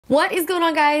What is going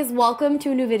on, guys? Welcome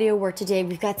to a new video where today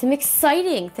we've got some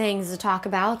exciting things to talk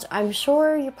about. I'm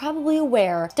sure you're probably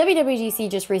aware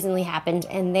WWDC just recently happened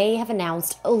and they have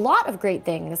announced a lot of great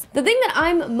things. The thing that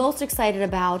I'm most excited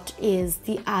about is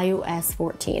the iOS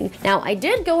 14. Now, I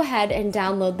did go ahead and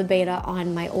download the beta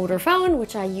on my older phone,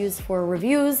 which I use for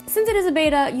reviews. Since it is a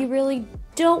beta, you really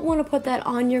don't want to put that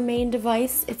on your main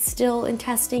device. It's still in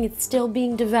testing, it's still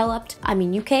being developed. I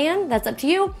mean, you can, that's up to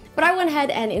you. But I went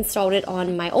ahead and installed it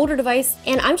on my older device,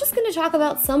 and I'm just going to talk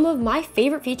about some of my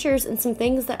favorite features and some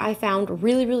things that I found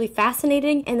really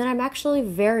fascinating and that I'm actually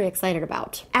very excited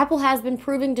about. Apple has been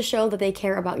proving to show that they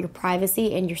care about your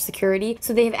privacy and your security,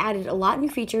 so they have added a lot of new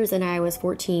features in iOS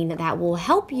 14 that will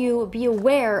help you be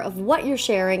aware of what you're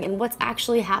sharing and what's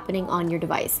actually happening on your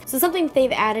device. So something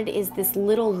they've added is this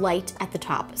little light at the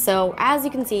top. So as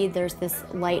you can see, there's this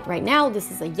light right now. This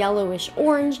is a yellowish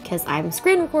orange because I'm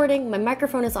screen recording, my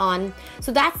microphone is on.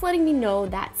 So that's letting me know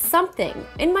that something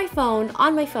in my phone,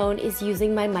 on my phone, is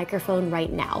using my microphone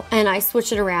right now. And I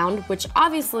switch it around, which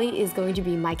obviously is going to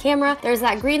be my camera. There's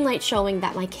that green light showing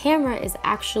that my camera is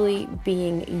actually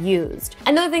being used.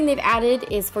 Another thing they've added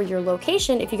is for your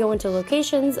location. If you go into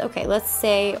locations, okay, let's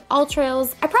say all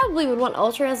trails. I probably would want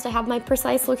all trails to have my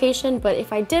precise location, but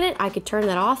if I didn't, I could turn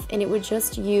that off and it would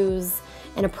just use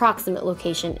an approximate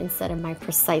location instead of my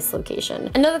precise location.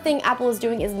 Another thing Apple is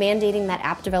doing is mandating that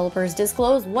app developers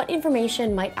disclose what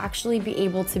information might actually be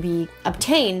able to be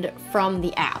obtained from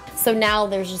the app. So now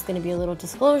there's just going to be a little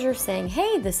disclosure saying,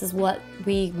 hey, this is what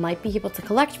we might be able to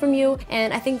collect from you.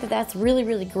 And I think that that's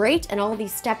really great. And all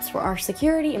these steps for our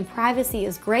security and privacy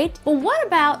is great. But what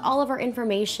about all of our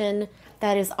information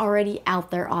that is already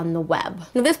out there on the web?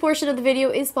 Now, this portion of the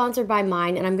video is sponsored by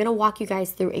mine, and I'm gonna walk you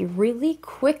guys through a really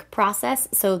quick process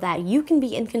so that you can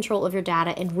be in control of your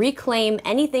data and reclaim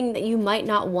anything that you might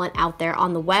not want out there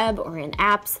on the web or in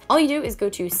apps. All you do is go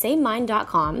to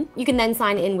samemine.com. You can then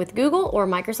sign in with Google or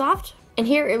Microsoft. And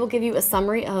here it will give you a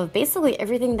summary of basically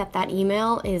everything that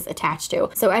email is attached to.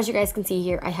 So as you guys can see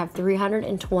here, I have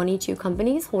 322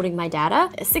 companies holding my data.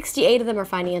 68 of them are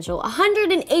financial.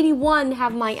 181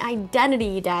 have my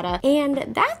identity data.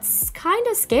 And that's kind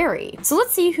of scary. So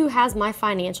let's see who has my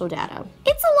financial data.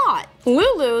 It's a lot.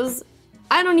 Lulu's,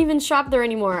 I don't even shop there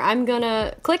anymore. I'm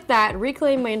gonna click that,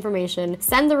 reclaim my information,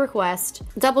 send the request,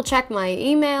 double check my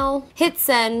email, hit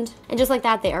send, and just like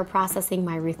that, they are processing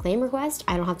my reclaim request.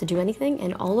 I don't have to do anything,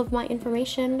 and all of my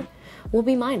information will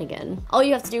be mine again. All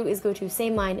you have to do is go to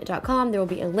samemine.com. There will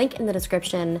be a link in the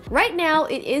description. Right now,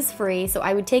 it is free, so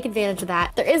I would take advantage of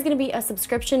that. There is gonna be a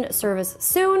subscription service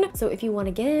soon, so if you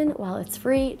wanna get in while it's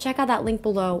free, check out that link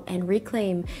below and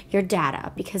reclaim your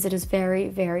data because it is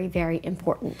very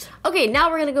important. Okay, now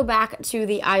we're gonna go back to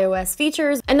the iOS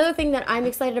features. Another thing that I'm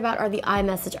excited about are the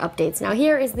iMessage updates. Now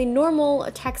here is the normal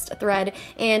text thread,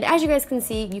 and as you guys can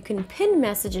see, you can pin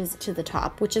messages to the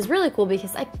top, which is really cool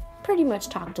because I pretty much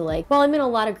talk to well, I'm in a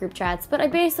lot of group chats, but I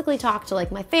basically talk to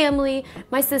my family,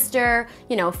 my sister,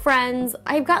 you know, friends.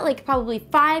 I've got probably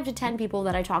 5 to 10 people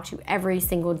that I talk to every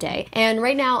single day. And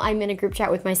right now I'm in a group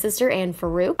chat with my sister and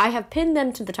Farouk. I have pinned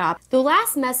them to the top. The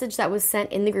last message that was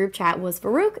sent in the group chat was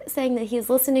Farouk saying that he is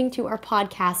listening to our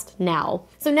podcast now.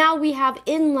 So now we have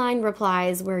inline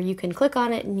replies where you can click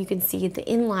on it and you can see the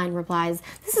inline replies.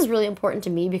 This is really important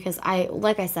to me because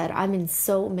like I said, I'm in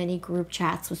so many group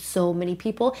chats with so many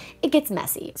people. It gets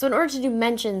messy. So in order to do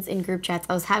mentions in group chats,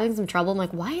 I was having some trouble. I'm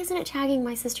like, why isn't it tagging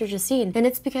my sister Justine? And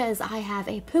it's because I have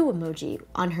a poo emoji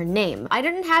on her name. I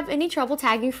didn't have any trouble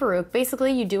tagging Farouk.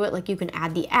 Basically, you do it like you can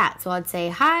add the @ So I'd say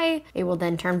hi, it will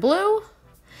then turn blue.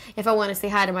 If I want to say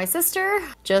hi to my sister,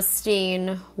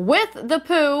 Justine with the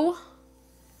poo,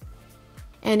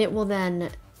 and it will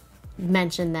then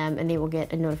mention them and they will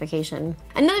get a notification.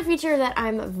 Another feature that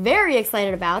I'm very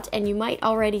excited about, and you might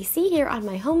already see here on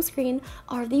my home screen,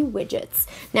 are the widgets.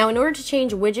 Now, in order to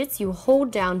change widgets, you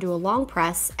hold down, do a long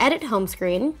press, edit home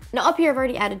screen. Now up here, I've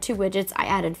already added 2 widgets. I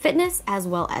added fitness as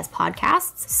well as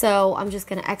podcasts. So I'm just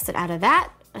gonna exit out of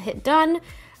that, hit done.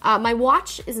 My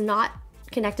watch is not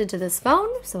connected to this phone,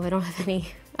 so I don't have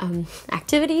any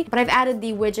activity, but I've added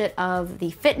the widget of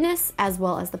the fitness as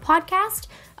well as the podcast.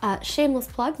 Shameless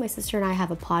plug, my sister and I have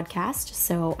a podcast,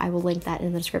 so I will link that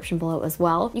in the description below as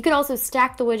well. You can also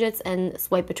stack the widgets and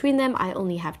swipe between them. I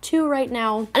only have 2 right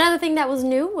now. Another thing that was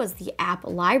new was the app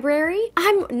library.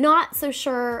 I'm not so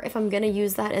sure if I'm gonna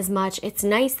use that as much. It's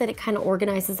nice that it kind of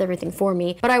organizes everything for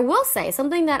me, but I will say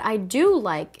something that I do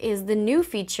like is the new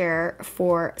feature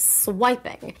for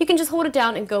swiping. You can just hold it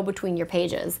down and go between your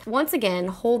pages. Once again,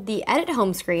 hold the edit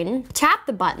home screen, tap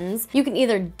the buttons. You can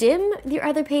either dim your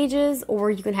other pages or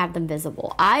you can have them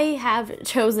visible. I have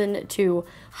chosen to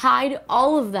hide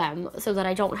all of them so that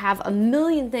I don't have a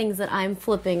million things that I'm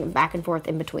flipping back and forth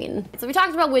in between. So we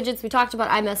talked about widgets, we talked about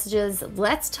iMessages.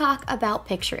 Let's talk about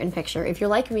picture-in-picture. If you're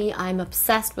like me, I'm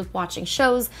obsessed with watching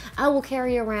shows. I will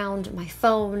carry around my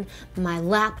phone, my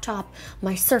laptop,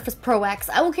 my Surface Pro X.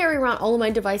 I will carry around all of my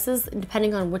devices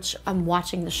depending on which I'm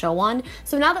watching the show on.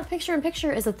 So now that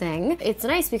picture-in-picture is a thing, it's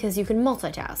nice because you can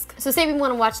multitask. So say we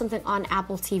want to watch something on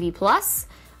Apple TV Plus.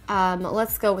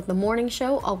 Let's go with the morning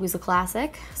show, always a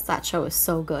classic. That show is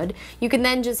so good. You can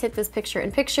then just hit this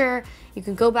picture-in-picture. You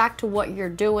can go back to what you're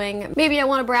doing. Maybe I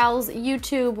want to browse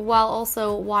YouTube while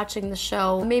also watching the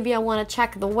show. Maybe I want to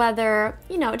check the weather.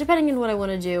 You know, depending on what I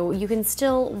want to do, you can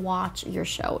still watch your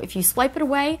show. If you swipe it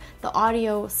away, the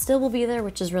audio still will be there,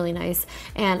 which is really nice.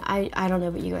 And I don't know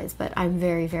about you guys, but I'm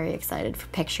very, very excited for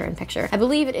picture-in-picture. I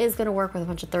believe it is going to work with a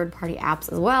bunch of third-party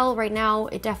apps as well. Right now,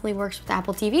 it definitely works with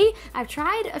Apple TV. I've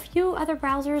tried a few other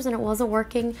browsers and it wasn't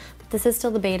working, but this is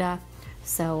still the beta.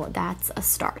 So that's a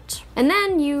start. And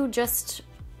then you just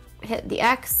hit the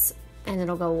X and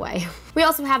it'll go away. We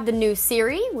also have the new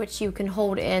Siri, which you can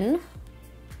hold in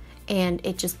and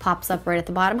it just pops up right at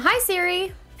the bottom. Hi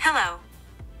Siri. Hello.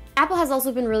 Apple has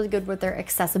also been really good with their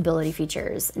accessibility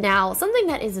features. Now, something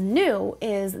that is new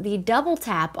is the double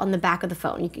tap on the back of the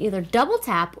phone. You can either double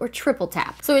tap or triple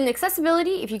tap. So in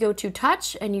accessibility, if you go to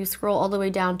touch and you scroll all the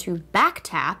way down to back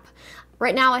tap,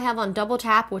 right now I have on double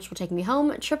tap, which will take me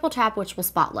home, triple tap, which will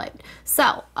spotlight.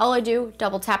 So all I do,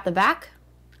 double tap the back,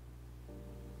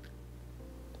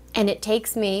 and it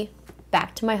takes me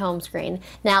back to my home screen.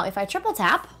 Now, if I triple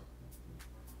tap,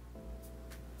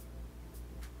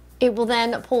 it will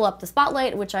then pull up the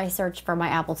spotlight, which I searched for my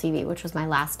Apple TV, which was my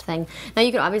last thing. Now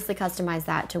you can obviously customize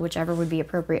that to whichever would be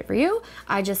appropriate for you.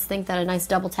 I just think that a nice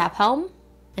double tap home,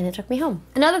 and it took me home.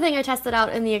 Another thing I tested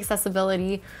out in the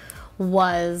accessibility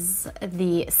was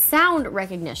the sound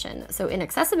recognition. So in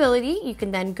accessibility, you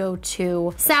can then go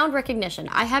to sound recognition.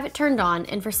 I have it turned on,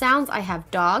 and for sounds, I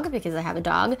have dog, because I have a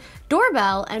dog,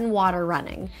 doorbell, and water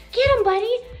running. Get him,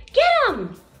 buddy, get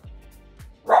him!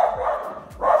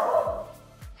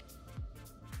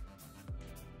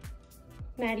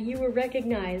 Maddie, you were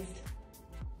recognized.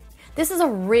 This is a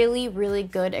really, really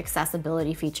good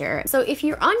accessibility feature. So if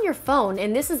you're on your phone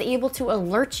and this is able to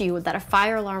alert you that a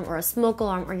fire alarm or a smoke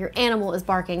alarm or your animal is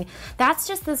barking, that's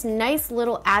just this nice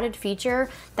little added feature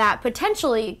that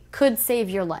potentially could save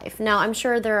your life. Now, I'm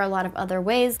sure there are a lot of other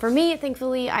ways. For me,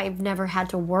 thankfully, I've never had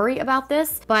to worry about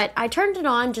this, but I turned it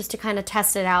on just to kind of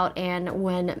test it out, and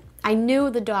when I knew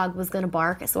the dog was gonna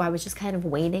bark, so I was just kind of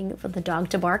waiting for the dog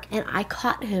to bark, and I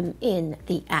caught him in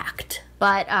the act.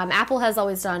 But Apple has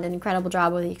always done an incredible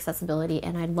job with the accessibility,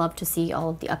 and I'd love to see all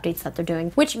of the updates that they're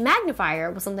doing. Which magnifier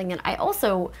was something that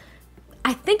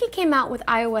I think it came out with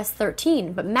iOS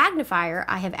 13, but magnifier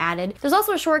I have added. There's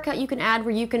also a shortcut you can add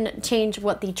where you can change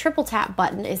what the triple tap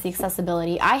button is the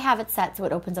accessibility. I have it set so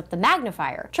it opens up the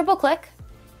magnifier. Triple click,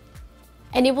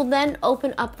 and it will then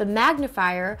open up the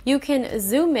magnifier. You can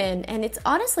zoom in, and it's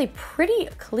honestly pretty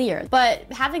clear.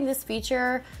 But having this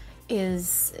feature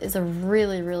is a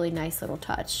really, really nice little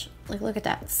touch. Like, look at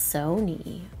that, so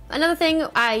neat. Another thing,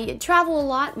 I travel a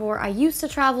lot, or I used to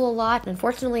travel a lot.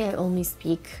 Unfortunately, I only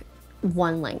speak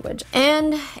one language,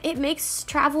 and it makes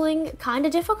traveling kind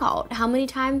of difficult. How many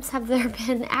times have there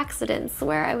been accidents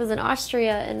where I was in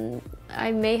Austria and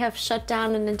I may have shut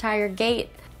down an entire gate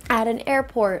at an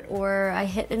airport, or I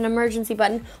hit an emergency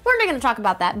button? We're not going to talk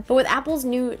about that. But with Apple's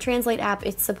new Translate app,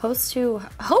 it's supposed to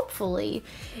hopefully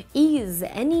ease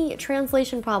any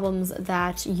translation problems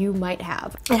that you might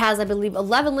have. It has, I believe,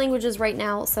 11 languages right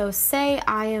now. So say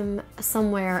I am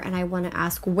somewhere and I want to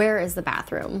ask, where is the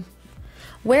bathroom?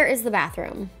 Where is the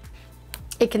bathroom?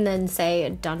 It can then say,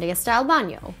 "Donde está el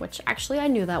baño?" which actually I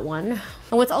knew that one. And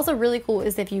what's also really cool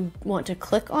is if you want to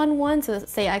click on one, so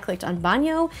say I clicked on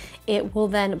baño, it will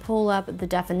then pull up the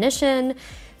definition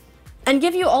and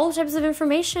give you all types of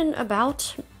information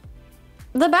about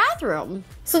the bathroom.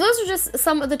 So those are just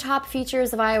some of the top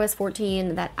features of iOS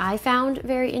 14 that I found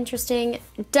very interesting.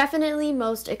 Definitely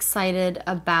most excited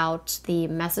about the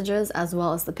messages as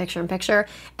well as the picture-in-picture.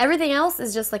 Everything else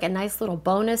is just like a nice little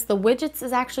bonus. The widgets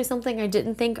is actually something I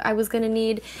didn't think I was gonna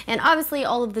need. And obviously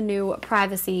all of the new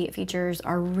privacy features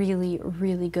are really,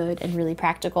 really good and really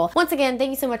practical. Once again, thank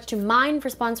you so much to Mind for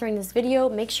sponsoring this video.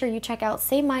 Make sure you check out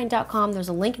SaveMind.com. There's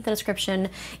a link in the description.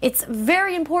 It's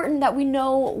very important that we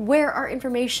know where our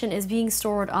information is being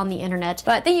stored on the internet.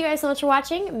 But thank you guys so much for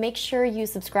watching. Make sure you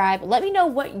subscribe. Let me know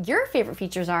what your favorite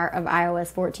features are of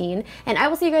iOS 14, and I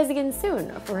will see you guys again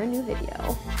soon for a new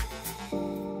video.